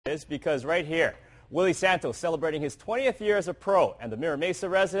Is because right here, Willie Santos celebrating his 20th year as a pro, and the Mira Mesa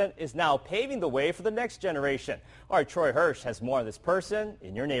resident is now paving the way for the next generation. All right, Troy Hirsch has more on this person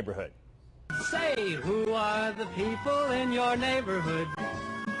in your neighborhood. Say, who are the people in your neighborhood?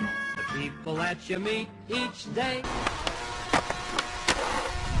 The people that you meet each day.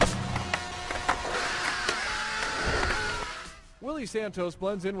 Willie Santos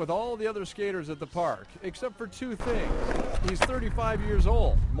blends in with all the other skaters at the park, except for two things. He's 35 years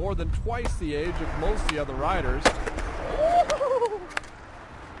old, more than twice the age of most of the other riders.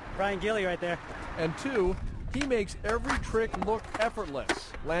 Brian Gilly right there. And two, he makes every trick look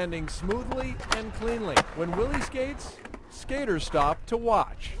effortless, landing smoothly and cleanly. When Willie skates, skaters stop to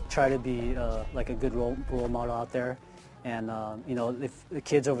watch. Try to be like a good role model out there. And, you know, if the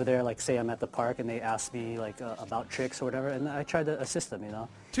kids over there, like, say I'm at the park and they ask me, like, about tricks or whatever, and I try to assist them, you know.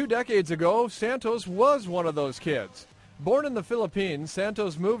 2 decades ago, Santos was one of those kids. Born in the Philippines,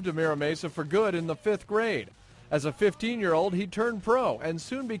 Santos moved to Mira Mesa for good in the 5th grade. As a 15-year-old, he turned pro and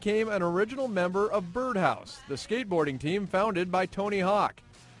soon became an original member of Birdhouse, the skateboarding team founded by Tony Hawk.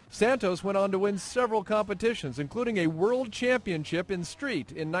 Santos went on to win several competitions, including a world championship in street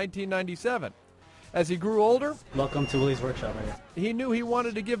in 1997. As he grew older, Welcome to Willie's Workshop. he knew he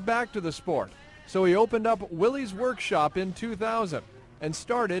wanted to give back to the sport. So he opened up Willie's Workshop in 2000 and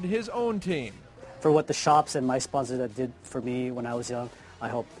started his own team. For what the shops and my sponsor that did for me when I was young, I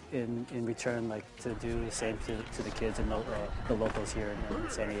hope in return, like, to do the same to the kids and the locals here in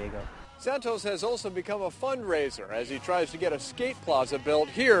San Diego. Santos has also become a fundraiser as he tries to get a skate plaza built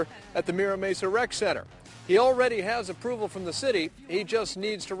here at the Mira Mesa Rec Center. He already has approval from the city. He just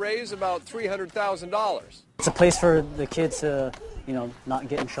needs to raise about $300,000. It's a place for the kids to, you know, not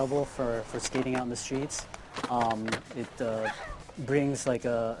get in trouble for skating out in the streets. It brings like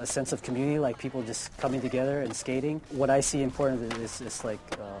a sense of community, like people just coming together and skating. What I see important is like,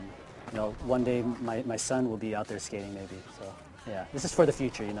 you know, one day my son will be out there skating maybe. So yeah, this is for the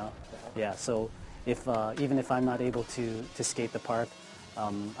future, you know. Yeah, so if even if I'm not able to skate the park,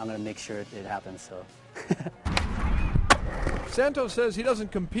 I'm going to make sure it happens. So. Santos says he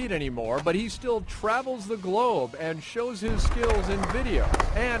doesn't compete anymore, but he still travels the globe and shows his skills in video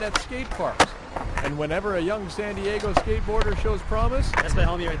and at skate parks. And whenever a young San Diego skateboarder shows promise, That's my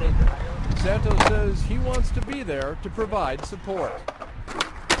homie right there. Santos says he wants to be there to provide support.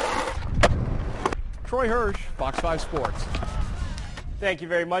 Troy Hirsch, Fox 5 Sports. Thank you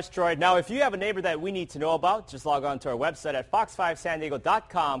very much, Troy. Now, if you have a neighbor that we need to know about, just log on to our website at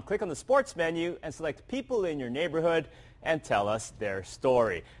fox5sandiego.com, click on the sports menu, and select people in your neighborhood and tell us their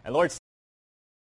story. And Lord